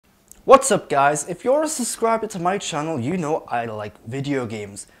What's up guys, if you're a subscriber to my channel, you know I like video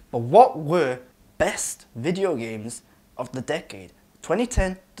games. But what were best video games of the decade,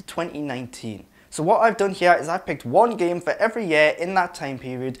 2010 to 2019? So what I've done here is I've picked one game for every year in that time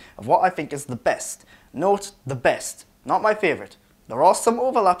period of what I think is the best. Note, the best, not my favourite. There are some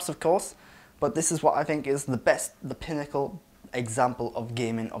overlaps of course, but this is what I think is the best, the pinnacle example of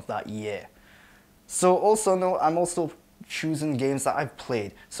gaming of that year. So also note, I'm also choosing games that I've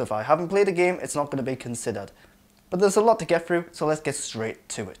played, so if I haven't played a game, it's not going to be considered. But there's a lot to get through, so let's get straight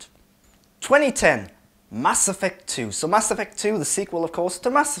to it. 2010, Mass Effect 2. So Mass Effect 2, the sequel of course to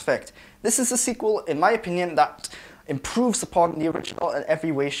Mass Effect. This is a sequel, in my opinion, that improves upon the original in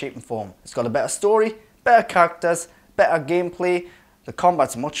every way, shape and form. It's got a better story, better characters, better gameplay, the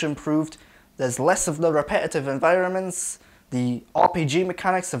combat's much improved, there's less of the repetitive environments, the RPG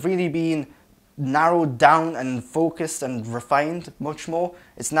mechanics have really been narrowed down and focused and refined much more.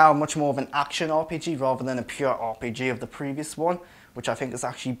 It's now much more of an action RPG rather than a pure RPG of the previous one, which I think is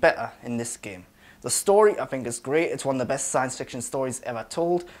actually better in this game. The story I think is great, it's one of the best science fiction stories ever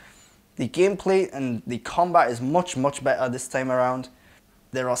told. The gameplay and the combat is much better this time around.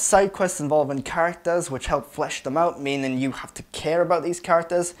 There are side quests involving characters which help flesh them out, meaning you have to care about these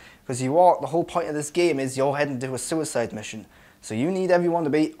characters because the whole point of this game is you're heading to a suicide mission. So you need everyone to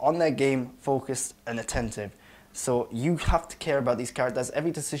be on their game, focused and attentive. So you have to care about these characters.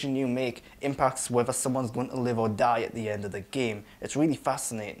 Every decision you make impacts whether someone's going to live or die at the end of the game. It's really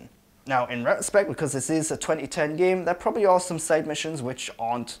fascinating. Now in retrospect, because this is a 2010 game, there probably are some side missions which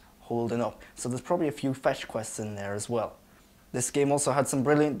aren't holding up. So there's probably a few fetch quests in there as well. This game also had some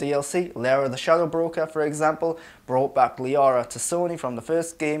brilliant DLC. Lara the Shadow Broker, for example, brought back Liara to Sony from the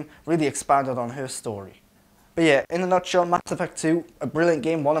first game, really expanded on her story. But yeah, in a nutshell, Mass Effect 2, a brilliant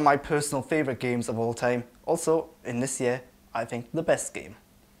game, one of my personal favourite games of all time. Also, in this year, I think the best game.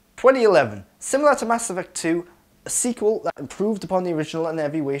 2011, similar to Mass Effect 2, a sequel that improved upon the original in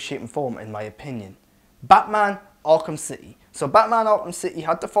every way, shape and form, in my opinion. Batman Arkham City. So Batman Arkham City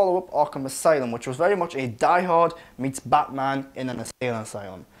had to follow up Arkham Asylum, which was very much a Die Hard meets Batman in an insane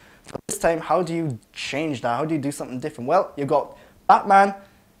asylum. So this time, how do you change that? How do you do something different? Well, you've got Batman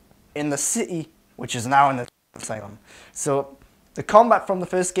in the city, which is now in the asylum. So the combat from the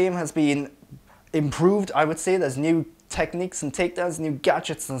first game has been improved, I would say. There's new techniques and takedowns, new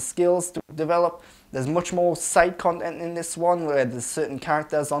gadgets and skills to develop. There's much more side content in this one where there's certain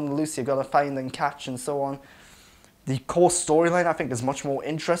characters on the loose you've got to find and catch and so on. The core storyline I think is much more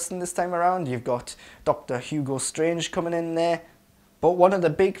interesting this time around. You've got Dr. Hugo Strange coming in there. But one of the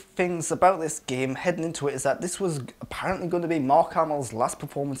big things about this game heading into it is that this was apparently going to be Mark Hamill's last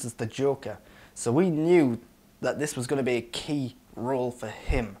performance as the Joker. So we knew that this was going to be a key role for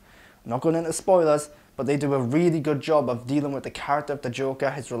him. I'm not going into spoilers, but they do a really good job of dealing with the character of the Joker,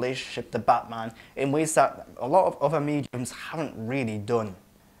 his relationship to Batman, in ways that a lot of other mediums haven't really done.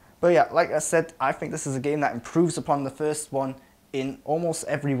 But yeah, like I said, I think this is a game that improves upon the first one in almost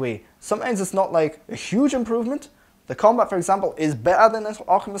every way. Sometimes it's not like a huge improvement. The combat, for example, is better than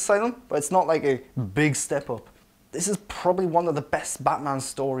Arkham Asylum, but it's not like a big step up. This is probably one of the best Batman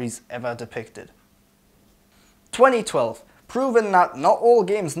stories ever depicted. 2012, proving that not all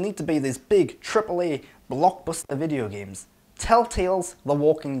games need to be these big AAA blockbuster video games. Telltale's The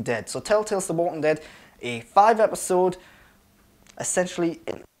Walking Dead. So Telltale's The Walking Dead, a 5-episode, essentially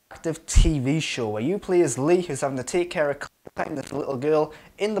interactive TV show where you play as Lee, who's having to take care of this little girl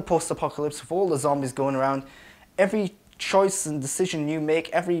in the post-apocalypse with all the zombies going around. Every choice and decision you make,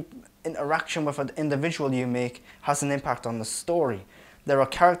 every interaction with an individual you make has an impact on the story. There are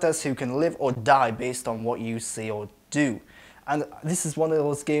characters who can live or die based on what you say or do. And this is one of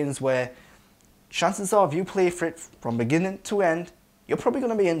those games where chances are if you play for it from beginning to end, you're probably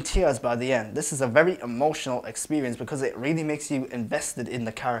going to be in tears by the end. This is a very emotional experience because it really makes you invested in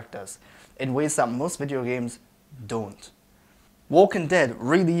the characters in ways that most video games don't. Walking Dead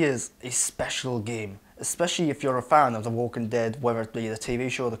really is a special game, especially if you're a fan of The Walking Dead, whether it be the TV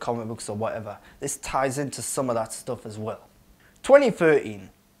show, the comic books or whatever. This ties into some of that stuff as well. 2013,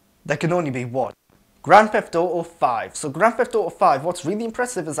 there can only be one. Grand Theft Auto 5. So Grand Theft Auto 5, what's really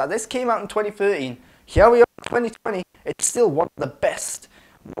impressive is that this came out in 2013. Here we are in 2020, it's still one of the best,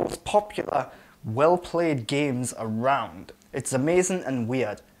 most popular, well-played games around. It's amazing and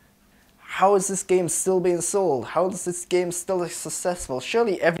weird. How is this game still being sold? How is this game still successful?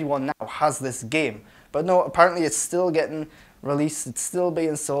 Surely everyone now has this game. But no, apparently it's still getting released, it's still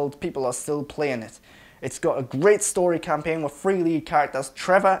being sold, people are still playing it. It's got a great story campaign with 3 lead characters.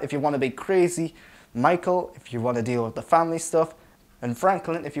 Trevor, if you want to be crazy. Michael, if you want to deal with the family stuff. And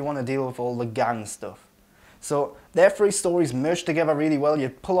Franklin, if you want to deal with all the gang stuff. So their three stories merge together really well. You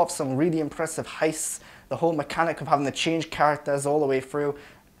pull off some really impressive heists. The whole mechanic of having to change characters all the way through,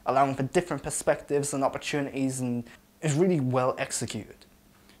 allowing for different perspectives and opportunities, and is really well executed.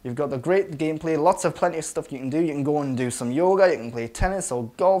 You've got the great gameplay, plenty of stuff you can do. You can go and do some yoga, you can play tennis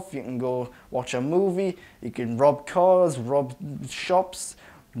or golf, you can go watch a movie, you can rob cars, rob shops,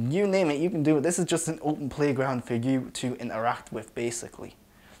 you name it, you can do it. This is just an open playground for you to interact with, basically.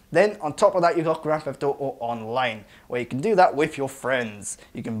 Then on top of that, you've got Grand Theft Auto Online, where you can do that with your friends.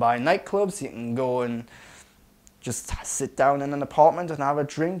 You can buy nightclubs, you can go and just sit down in an apartment and have a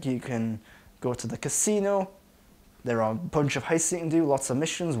drink, you can go to the casino. There are a bunch of heists you can do, lots of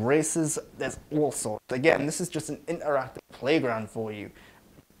missions, races, there's all sorts. Again, this is just an interactive playground for you.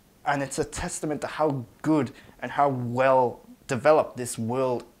 And it's a testament to how good and how well developed this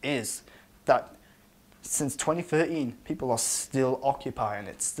world is, that since 2013, people are still occupying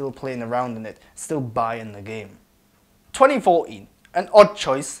it, still playing around in it, still buying the game. 2014, an odd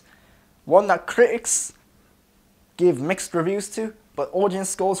choice, one that critics gave mixed reviews to, but audience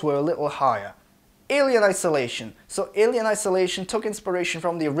scores were a little higher. Alien Isolation. So Alien Isolation took inspiration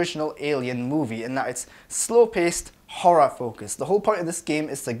from the original Alien movie in that it's slow-paced, horror-focused. The whole point of this game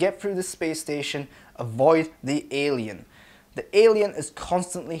is to get through the space station, avoid the alien. The alien is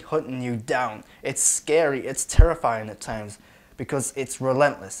constantly hunting you down. It's scary, it's terrifying at times, because it's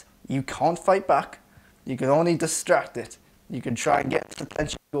relentless. You can't fight back, you can only distract it. You can try and get its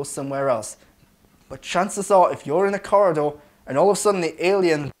attention to go somewhere else. But chances are, if you're in a corridor and all of a sudden the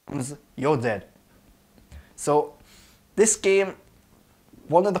alien comes, you're dead. So this game,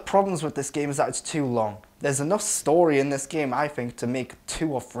 one of the problems with this game is that it's too long. There's enough story in this game, I think, to make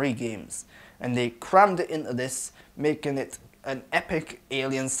 2 or 3 games. And they crammed it into this, making it an epic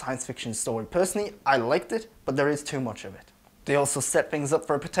alien science fiction story. Personally, I liked it, but there is too much of it. They also set things up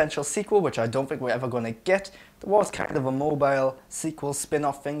for a potential sequel, which I don't think we're ever going to get. There was kind of a mobile sequel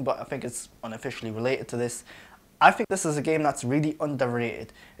spin-off thing, but I think it's unofficially related to this. I think this is a game that's really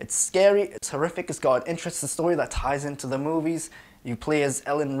underrated. It's scary, it's horrific, it's got an interesting story that ties into the movies. You play as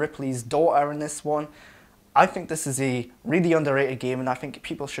Ellen Ripley's daughter in this one. I think this is a really underrated game, and I think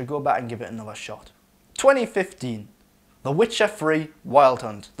people should go back and give it another shot. 2015, The Witcher 3 Wild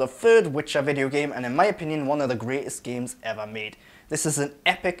Hunt, the 3rd Witcher video game, and in my opinion, one of the greatest games ever made. This is an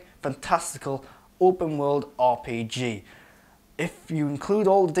epic, fantastical, open world RPG. If you include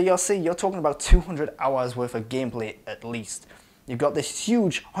all the DLC, you're talking about 200 hours worth of gameplay at least. You've got this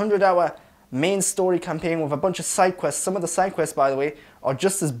huge 100-hour main story campaign with a bunch of side quests. Some of the side quests, by the way, are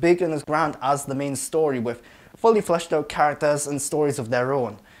just as big and as grand as the main story, with fully fleshed out characters and stories of their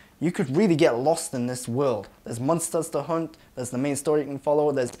own. You could really get lost in this world. There's monsters to hunt, there's the main story you can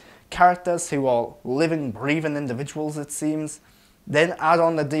follow, there's characters who are living, breathing individuals, it seems. Then add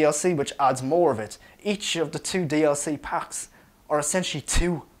on the DLC, which adds more of it. Each of the 2 DLC packs are essentially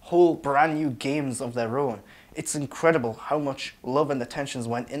 2 whole brand new games of their own. It's incredible how much love and attention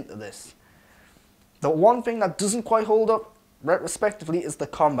went into this. The one thing that doesn't quite hold up retrospectively is the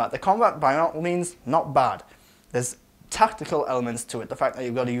combat. The combat, by all means, not bad. There's tactical elements to it. The fact that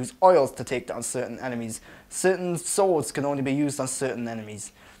you've got to use oils to take down certain enemies. Certain swords can only be used on certain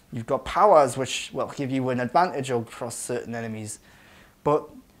enemies. You've got powers which, well, give you an advantage across certain enemies. But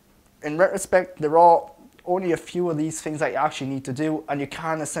in retrospect, there are only a few of these things that you actually need to do, and you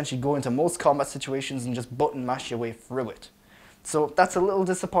can essentially go into most combat situations and just button mash your way through it. So that's a little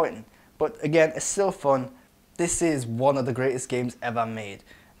disappointing, but again, it's still fun. This is one of the greatest games ever made,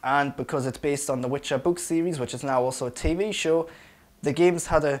 and because it's based on the Witcher book series, which is now also a TV show, the game's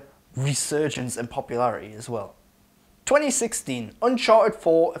had a resurgence in popularity as well. 2016, Uncharted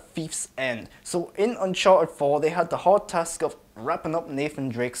 4: A Thief's End. So in Uncharted 4, they had the hard task of wrapping up Nathan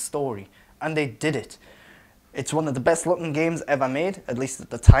Drake's story, and they did it. It's one of the best looking games ever made, at least at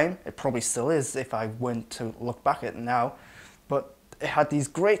the time. It probably still is if I went to look back at it now. But it had these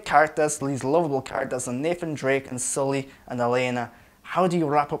great characters, these lovable characters, and Nathan Drake and Sully and Elena. How do you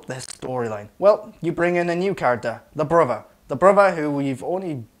wrap up their storyline? Well, you bring in a new character, the brother. The brother who we've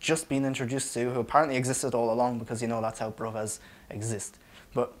only just been introduced to, who apparently existed all along, because you know that's how brothers exist.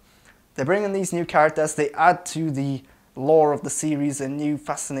 But they bring in these new characters, they add to the lore of the series in new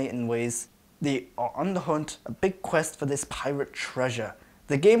fascinating ways. They are on the hunt, a big quest for this pirate treasure.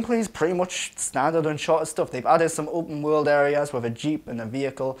 The gameplay is pretty much standard Uncharted stuff. They've added some open world areas with a jeep and a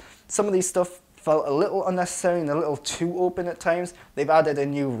vehicle. Some of these stuff felt a little unnecessary and a little too open at times. They've added a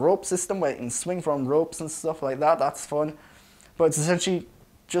new rope system where you can swing from ropes and stuff like that. That's fun. But it's essentially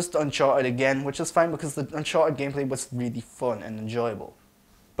just Uncharted again, which is fine because the Uncharted gameplay was really fun and enjoyable.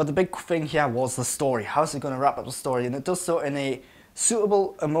 But the big thing here was the story. How's it going to wrap up the story? And it does so in a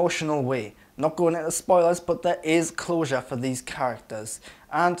suitable emotional way. Not going into spoilers, but there is closure for these characters.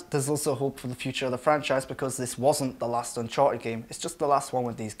 And there's also hope for the future of the franchise because this wasn't the last Uncharted game, it's just the last one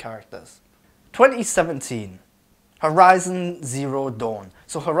with these characters. 2017. Horizon Zero Dawn.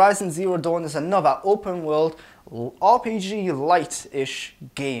 So Horizon Zero Dawn is another open world RPG light-ish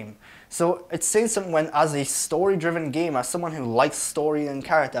game. So it's saying something when, as a story-driven game, as someone who likes story and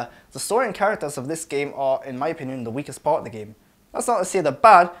character, the story and characters of this game are, in my opinion, the weakest part of the game. That's not to say they're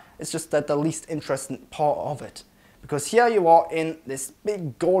bad, it's just that the least interesting part of it. Because here you are in this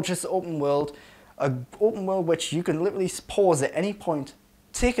big, gorgeous open world, an open world which you can literally pause at any point,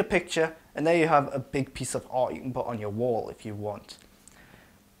 take a picture, and there you have a big piece of art you can put on your wall if you want.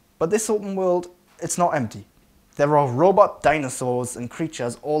 But this open world, it's not empty. There are robot dinosaurs and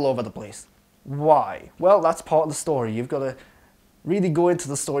creatures all over the place. Why? Well, that's part of the story. You've got to really go into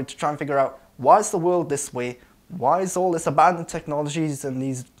the story to try and figure out, why is the world this way? Why is all this abandoned technologies and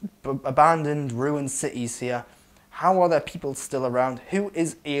these abandoned ruined cities here? How are there people still around? Who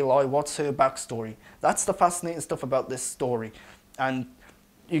is Aloy? What's her backstory? That's the fascinating stuff about this story. And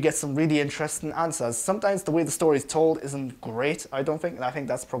you get some really interesting answers. Sometimes the way the story is told isn't great, I don't think, and I think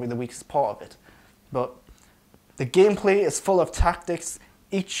that's probably the weakest part of it. But the gameplay is full of tactics.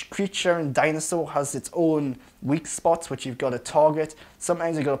 Each creature and dinosaur has its own weak spots which you've got to target.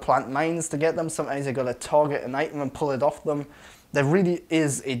 Sometimes you've got to plant mines to get them, sometimes you've got to target an item and pull it off them. There really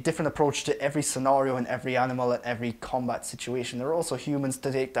is a different approach to every scenario and every animal and every combat situation. There are also humans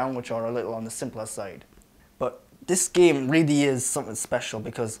to take down which are a little on the simpler side. But this game really is something special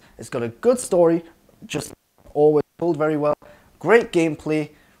because it's got a good story, just always told very well, great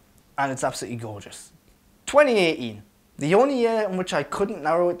gameplay, and it's absolutely gorgeous. 2018, the only year in which I couldn't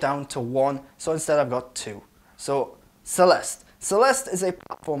narrow it down to one, so instead I've got two. So, Celeste. Celeste is a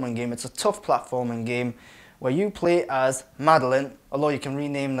platforming game. It's a tough platforming game where you play as Madeline, although you can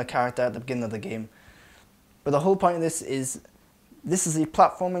rename the character at the beginning of the game. But the whole point of this is a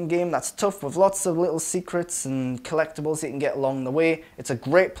platforming game that's tough with lots of little secrets and collectibles you can get along the way. It's a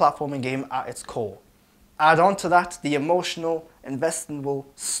great platforming game at its core. Add on to that the emotional, investable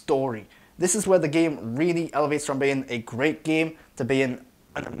story. This is where the game really elevates from being a great game to being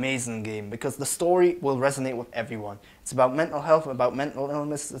an amazing game because the story will resonate with everyone. It's about mental health, about mental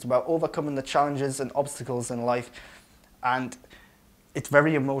illness, it's about overcoming the challenges and obstacles in life, and it's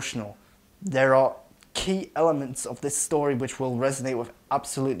very emotional. There are key elements of this story which will resonate with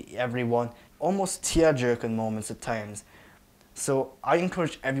absolutely everyone, almost tear-jerking moments at times. So I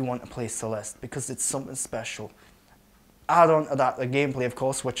encourage everyone to play Celeste because it's something special. Add on to that the gameplay, of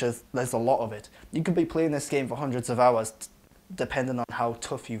course, which is, there's a lot of it. You could be playing this game for hundreds of hours depending on how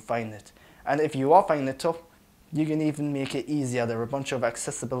tough you find it. And if you are finding it tough, you can even make it easier. There are a bunch of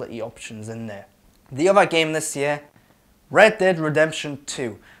accessibility options in there. The other game this year, Red Dead Redemption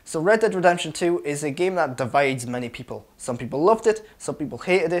 2. So Red Dead Redemption 2 is a game that divides many people. Some people loved it, some people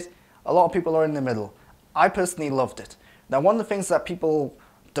hated it, a lot of people are in the middle. I personally loved it. Now one of the things that people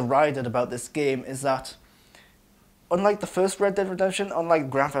derided about this game is that unlike the first Red Dead Redemption, unlike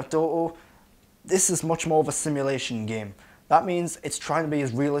Grand Theft Auto, this is much more of a simulation game. That means it's trying to be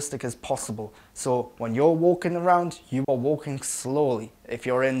as realistic as possible. So when you're walking around, you are walking slowly. If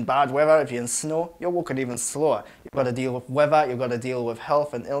you're in bad weather, if you're in snow, you're walking even slower. You've got to deal with weather, you've got to deal with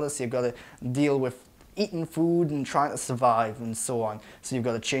health and illness, you've got to deal with eating food and trying to survive and so on. So you've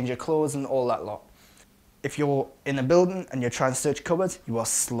got to change your clothes and all that lot. If you're in a building and you're trying to search cupboards, you are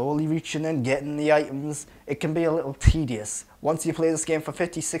slowly reaching in, getting the items. It can be a little tedious. Once you play this game for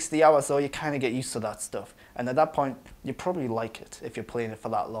 50, 60 hours though, you kind of get used to that stuff. And at that point, you probably like it if you're playing it for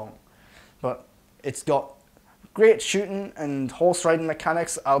that long. But it's got great shooting and horse riding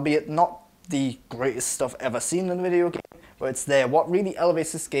mechanics, albeit not the greatest stuff ever seen in a video game, but it's there. What really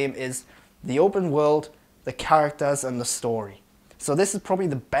elevates this game is the open world, the characters, and the story. So this is probably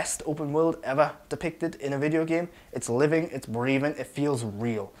the best open world ever depicted in a video game. It's living, it's breathing, it feels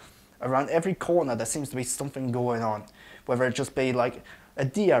real. Around every corner there seems to be something going on. Whether it just be like a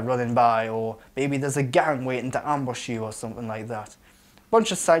deer running by, or maybe there's a gang waiting to ambush you or something like that.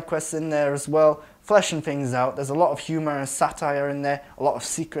 Bunch of side quests in there as well, fleshing things out. There's a lot of humor and satire in there, a lot of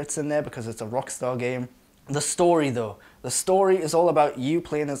secrets in there because it's a Rockstar game. The story though, the story is all about you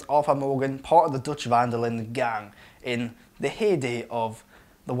playing as Arthur Morgan, part of the Dutch Van der Linde gang in the heyday of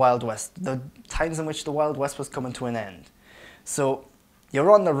the Wild West, the times in which the Wild West was coming to an end. So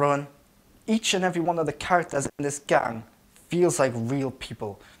you're on the run. Each and every one of the characters in this gang feels like real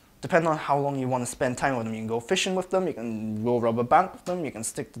people. Depending on how long you want to spend time with them, you can go fishing with them, you can go rob a bank with them, you can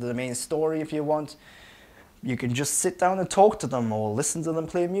stick to the main story if you want. You can just sit down and talk to them or listen to them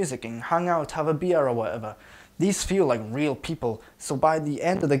play music and hang out, have a beer or whatever. these feel like real people. So by the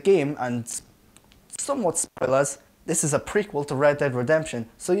end of the game, and somewhat spoilers, this is a prequel to Red Dead Redemption,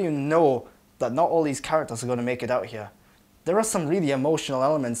 so you know that not all these characters are going to make it out here. There are some really emotional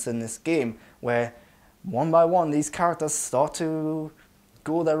elements in this game where one by one these characters start to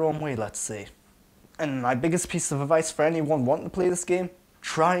go their own way, let's say. And my biggest piece of advice for anyone wanting to play this game,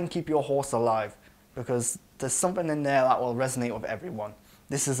 try and keep your horse alive, because there's something in there that will resonate with everyone.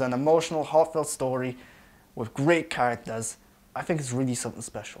 This is an emotional, heartfelt story with great characters. I think it's really something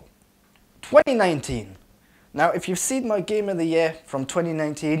special. 2019. Now, if you've seen my Game of the Year from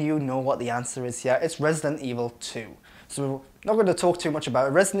 2019, you know what the answer is here. It's Resident Evil 2. So we're not going to talk too much about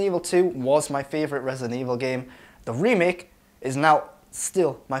it. Resident Evil 2 was my favourite Resident Evil game. The remake is now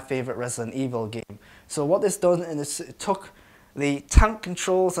still my favourite Resident Evil game. So what this done is it took the tank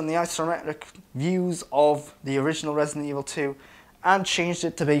controls and the isometric views of the original Resident Evil 2 and changed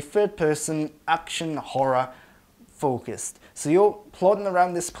it to be third-person action horror focused. So you're plodding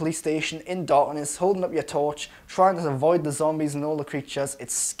around this police station in darkness, holding up your torch, trying to avoid the zombies and all the creatures.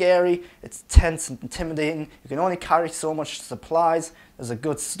 It's scary, it's tense and intimidating. You can only carry so much supplies. There's a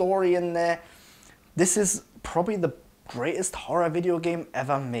good story in there. This is probably the greatest horror video game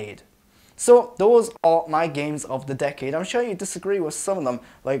ever made. So those are my games of the decade. I'm sure you disagree with some of them.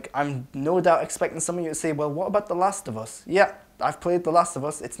 Like, I'm no doubt expecting some of you to say, well, what about The Last of Us? Yeah, I've played The Last of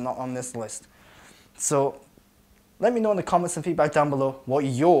Us. It's not on this list. So let me know in the comments and feedback down below what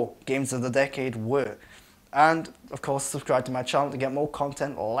your games of the decade were. And, of course, subscribe to my channel to get more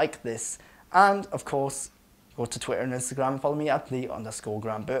content like this. And, of course, go to Twitter and Instagram and follow me at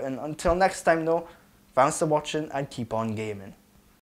 _GrantBurton. Until next time, though, thanks for watching and keep on gaming.